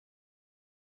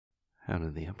How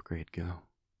did the upgrade go?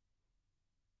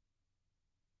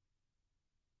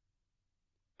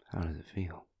 How does it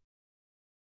feel?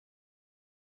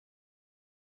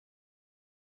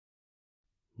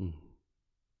 Hmm.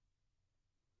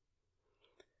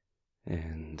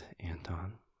 And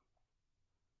Anton,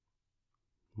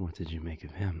 what did you make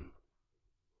of him?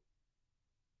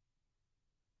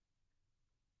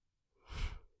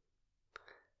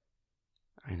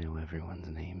 I know everyone's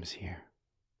names here.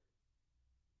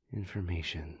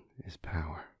 Information is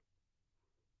power.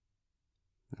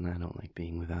 And I don't like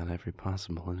being without every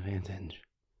possible advantage.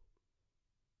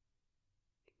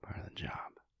 Part of the job.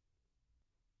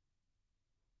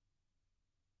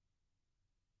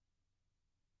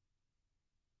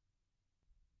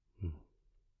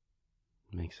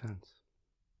 Makes sense.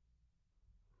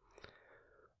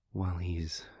 While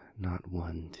he's not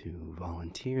one to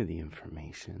volunteer the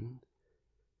information,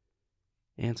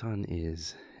 Anton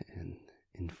is an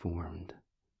informed,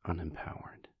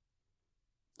 unempowered.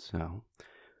 So,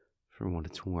 for what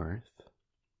it's worth,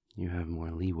 you have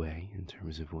more leeway in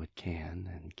terms of what can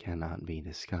and cannot be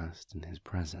discussed in his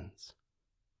presence.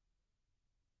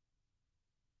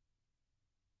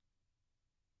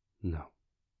 No.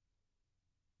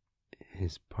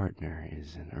 His partner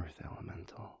is an earth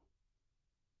elemental.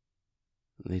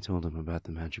 They told him about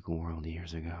the magical world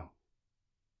years ago.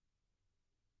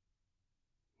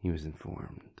 He was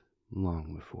informed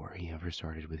long before he ever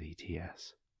started with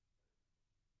ETS.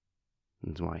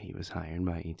 That's why he was hired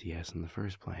by ETS in the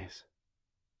first place.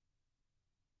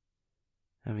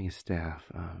 Having a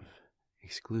staff of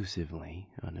exclusively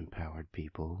unempowered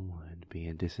people would be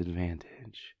a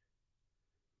disadvantage.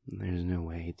 There's no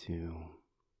way to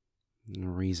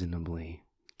reasonably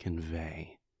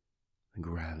convey the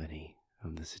gravity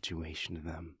of the situation to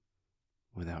them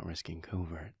without risking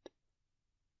covert.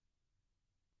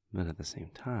 But at the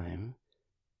same time,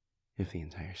 if the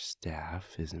entire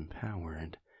staff is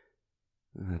empowered,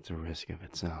 that's a risk of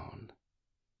its own.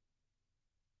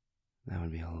 That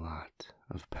would be a lot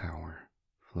of power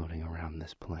floating around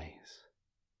this place.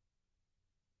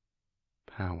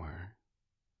 Power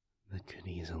that could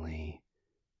easily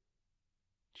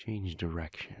change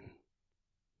direction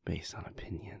based on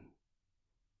opinion.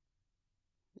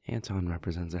 Anton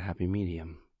represents a happy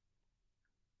medium.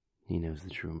 He knows the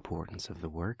true importance of the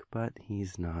work, but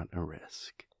he's not a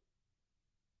risk.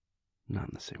 Not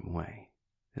in the same way,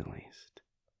 at least.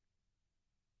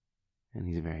 And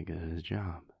he's very good at his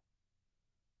job.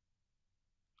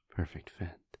 Perfect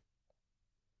fit.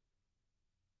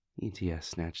 ETS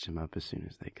snatched him up as soon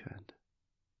as they could.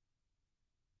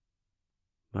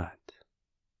 But,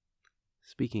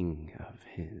 speaking of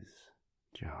his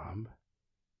job,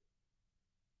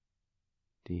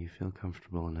 do you feel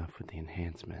comfortable enough with the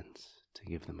enhancements to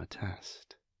give them a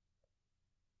test?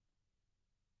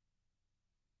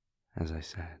 As I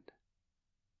said,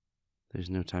 there's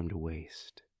no time to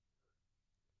waste.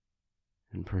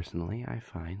 And personally, I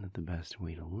find that the best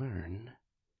way to learn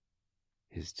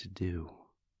is to do.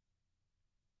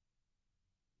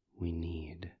 We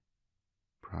need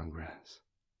progress.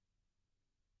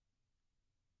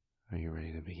 Are you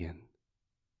ready to begin?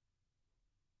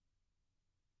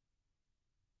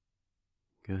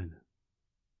 Good.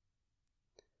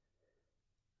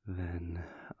 Then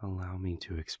allow me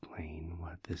to explain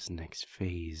what this next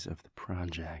phase of the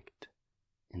project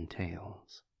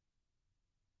entails.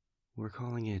 We're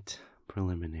calling it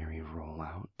preliminary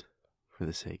rollout for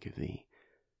the sake of the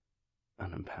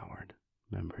unempowered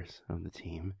members of the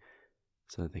team,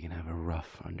 so that they can have a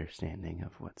rough understanding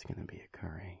of what's going to be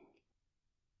occurring.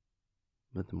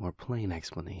 But the more plain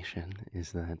explanation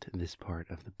is that this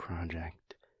part of the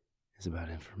project is about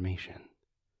information.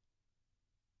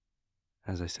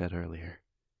 As I said earlier,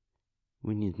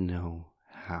 we need to know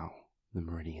how the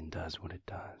Meridian does what it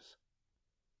does,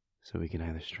 so we can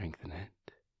either strengthen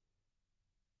it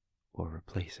or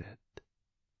replace it.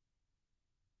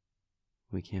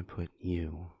 We can't put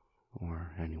you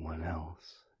or anyone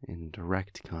else in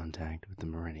direct contact with the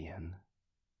Meridian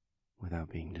without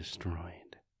being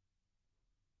destroyed.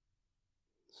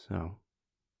 So,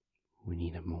 we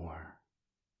need a more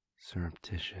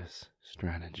surreptitious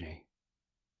strategy.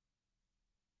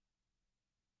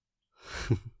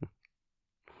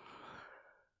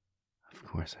 Of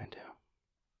course I do.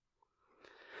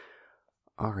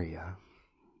 Aria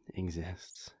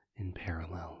exists in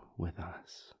parallel with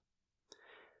us,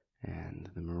 and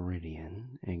the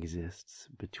Meridian exists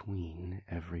between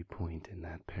every point in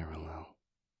that parallel.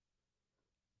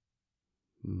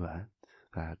 But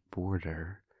that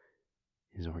border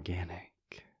is organic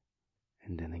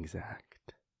and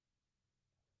inexact.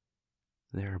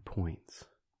 There are points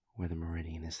where the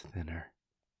Meridian is thinner,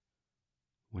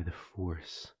 where the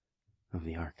force of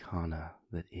the arcana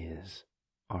that is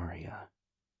Aria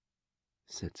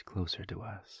sits closer to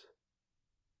us.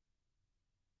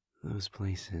 Those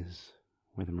places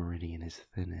where the meridian is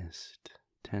thinnest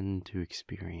tend to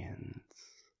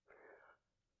experience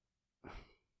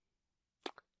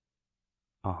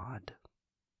odd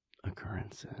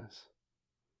occurrences,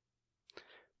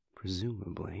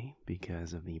 presumably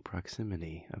because of the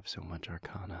proximity of so much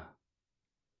arcana.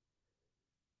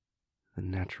 The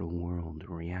natural world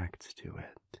reacts to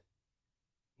it,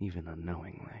 even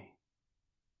unknowingly.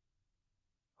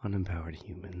 Unempowered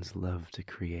humans love to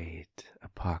create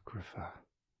apocrypha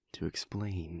to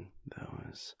explain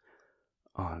those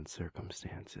odd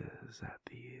circumstances at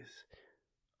these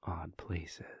odd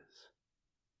places.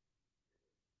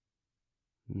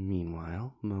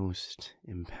 Meanwhile, most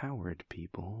empowered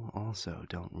people also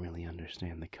don't really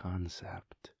understand the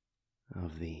concept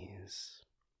of these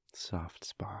soft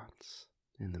spots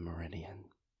in the meridian,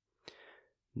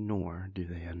 nor do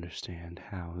they understand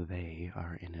how they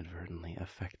are inadvertently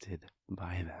affected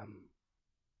by them.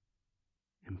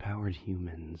 Empowered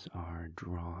humans are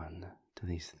drawn to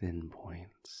these thin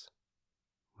points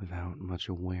without much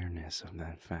awareness of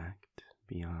that fact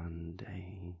beyond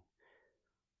a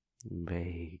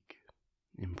vague,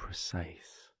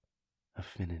 imprecise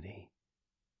affinity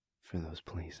for those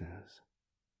places.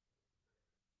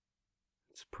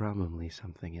 It's probably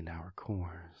something in our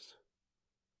cores,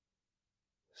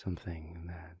 something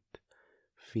that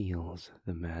feels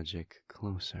the magic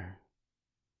closer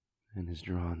and is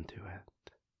drawn to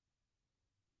it,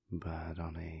 but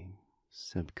on a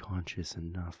subconscious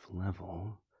enough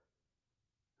level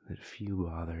that few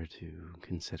bother to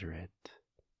consider it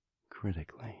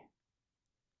critically.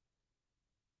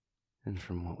 And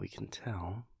from what we can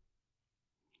tell,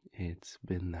 it's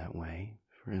been that way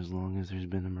for as long as there's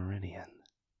been a meridian.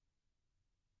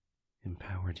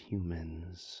 Empowered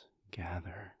humans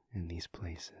gather in these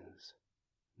places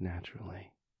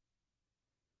naturally.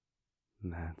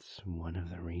 That's one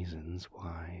of the reasons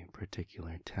why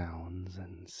particular towns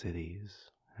and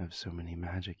cities have so many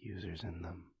magic users in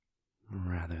them,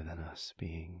 rather than us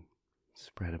being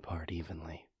spread apart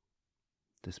evenly,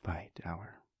 despite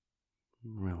our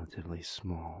relatively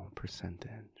small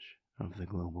percentage of the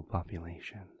global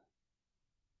population.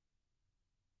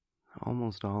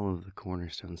 Almost all of the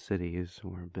cornerstone cities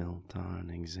were built on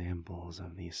examples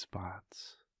of these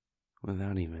spots,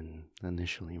 without even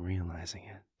initially realizing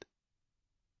it.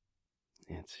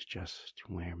 It's just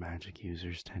where magic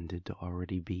users tended to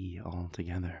already be all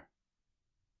together.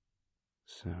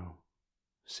 So,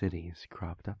 cities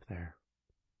cropped up there.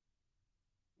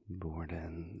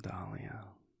 Borden, Dahlia,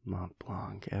 Mont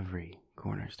Blanc, every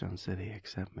cornerstone city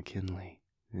except McKinley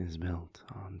is built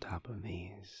on top of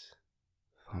these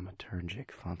thaumaturgic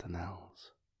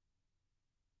fontanelles.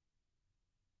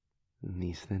 And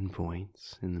these thin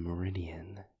points in the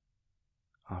meridian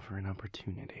offer an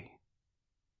opportunity,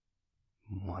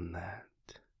 one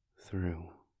that, through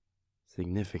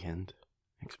significant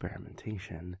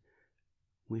experimentation,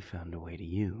 we found a way to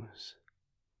use.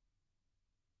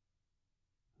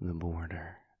 The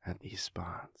border at these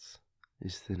spots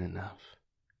is thin enough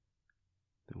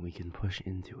that we can push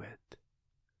into it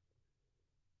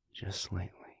just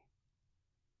slightly,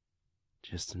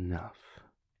 just enough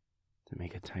to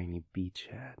make a tiny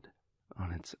beachhead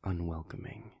on its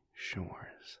unwelcoming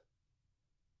shores.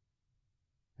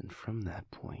 And from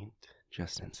that point,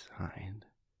 just inside,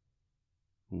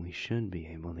 we should be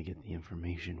able to get the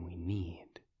information we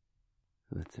need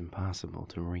that's impossible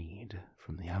to read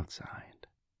from the outside.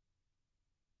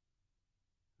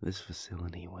 This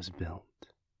facility was built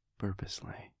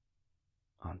purposely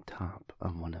on top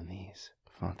of one of these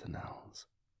fontanelles.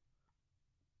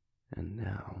 And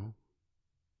now,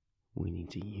 we need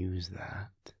to use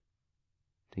that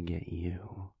to get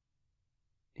you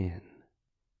in.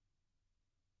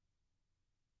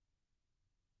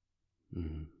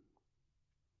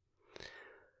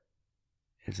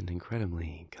 It's an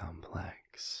incredibly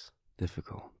complex,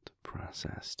 difficult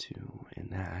process to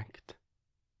enact,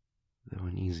 though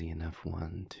an easy enough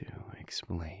one to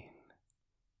explain.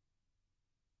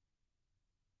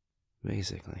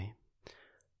 Basically,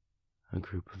 a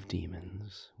group of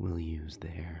demons will use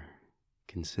their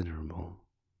considerable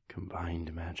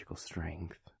combined magical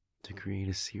strength to create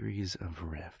a series of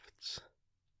rifts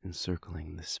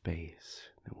encircling the space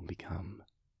that will become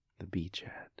the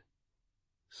beachhead,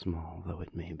 small though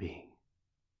it may be.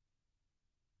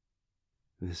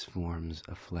 This forms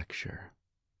a flexure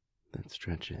that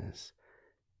stretches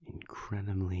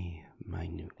incredibly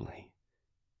minutely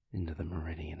into the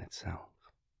meridian itself.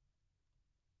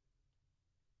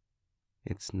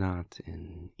 It's not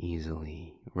an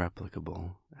easily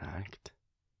replicable act.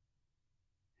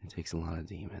 It takes a lot of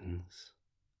demons,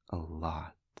 a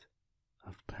lot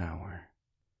of power,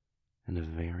 and a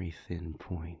very thin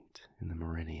point in the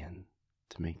meridian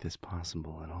to make this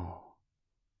possible at all.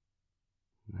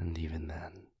 And even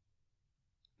then,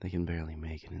 they can barely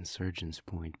make an insurgence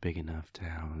point big enough to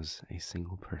house a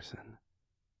single person,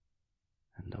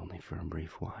 and only for a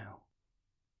brief while.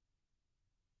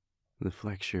 The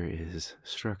flexure is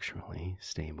structurally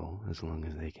stable as long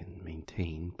as they can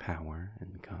maintain power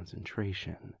and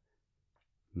concentration,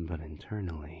 but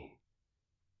internally,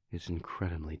 it's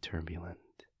incredibly turbulent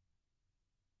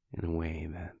in a way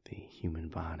that the human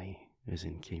body is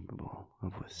incapable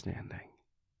of withstanding.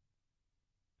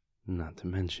 Not to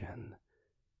mention,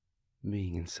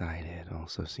 being inside it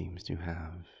also seems to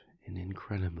have an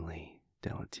incredibly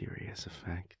deleterious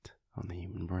effect on the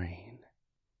human brain.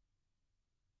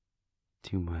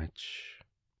 Too much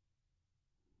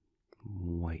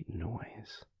white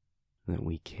noise that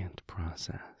we can't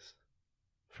process,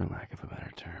 for lack of a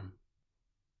better term.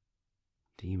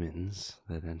 Demons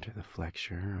that enter the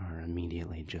flexure are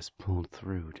immediately just pulled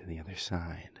through to the other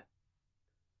side.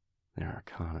 Their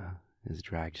arcana is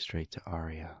dragged straight to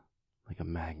Aria like a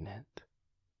magnet.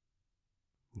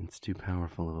 It's too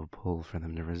powerful of a pull for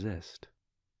them to resist.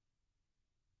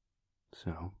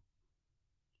 So,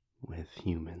 with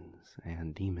humans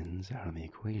and demons out of the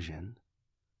equation,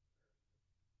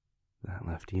 that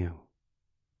left you.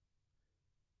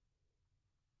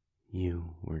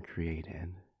 You were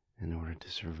created in order to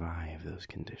survive those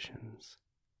conditions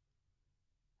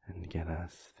and get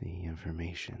us the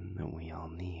information that we all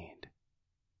need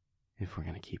if we're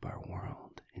going to keep our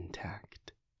world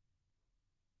intact.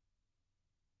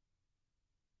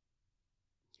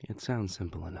 It sounds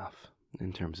simple enough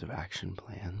in terms of action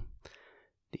plan.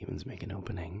 Demons make an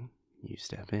opening, you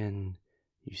step in,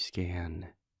 you scan,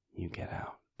 you get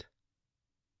out.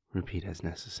 Repeat as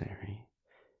necessary,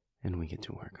 and we get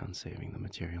to work on saving the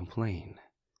material plane.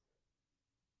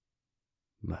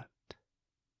 But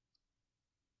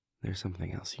there's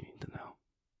something else you need to know.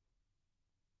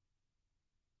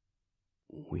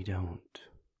 We don't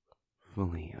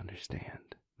fully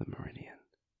understand the meridian,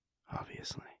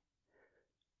 obviously.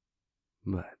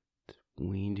 But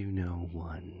we do know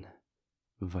one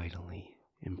vitally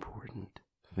important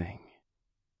thing.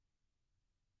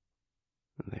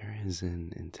 There is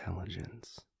an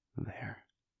intelligence there.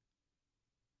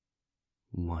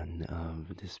 One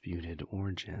of disputed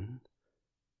origin,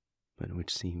 but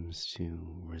which seems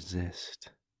to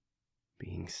resist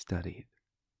being studied.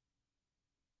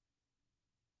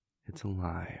 It's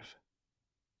alive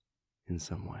in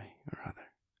some way or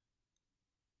other.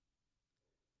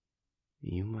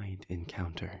 You might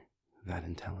encounter that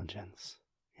intelligence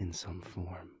in some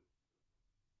form.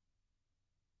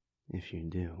 If you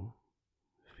do,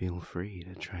 feel free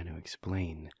to try to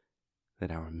explain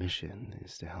that our mission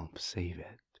is to help save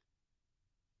it.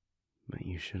 But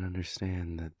you should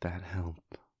understand that that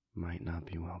help might not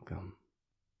be welcome.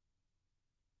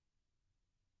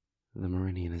 The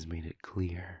Meridian has made it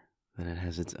clear that it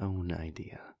has its own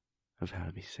idea of how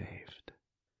to be saved.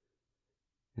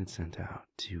 It sent out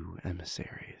 2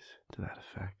 emissaries to that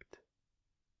effect.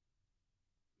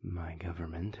 My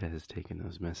government has taken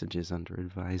those messages under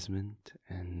advisement,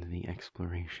 and the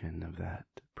exploration of that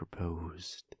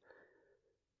proposed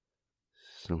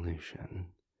solution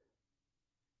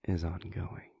is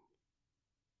ongoing.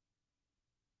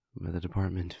 But the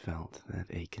department felt that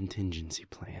a contingency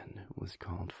plan was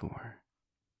called for,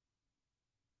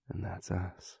 and that's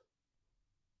us.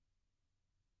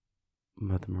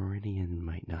 But the Meridian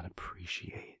might not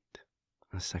appreciate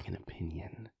a second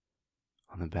opinion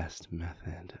on the best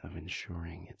method of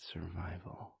ensuring its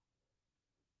survival.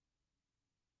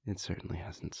 It certainly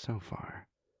hasn't so far,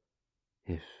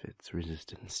 if its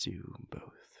resistance to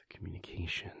both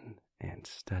communication and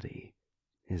study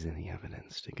is any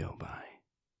evidence to go by.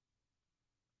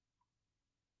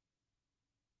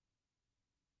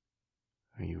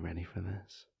 Are you ready for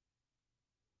this?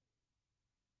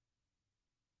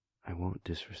 I won't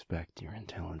disrespect your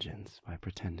intelligence by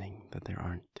pretending that there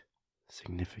aren't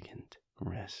significant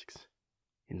risks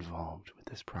involved with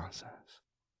this process.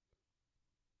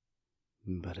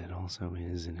 But it also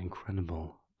is an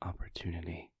incredible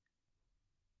opportunity,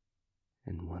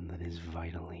 and one that is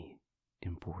vitally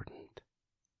important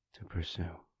to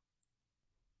pursue.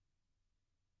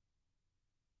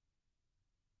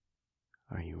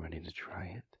 Are you ready to try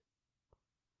it?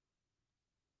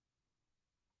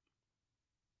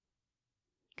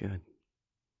 Good.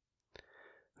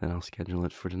 Then I'll schedule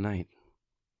it for tonight.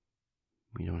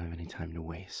 We don't have any time to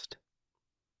waste.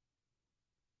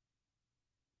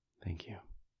 Thank you.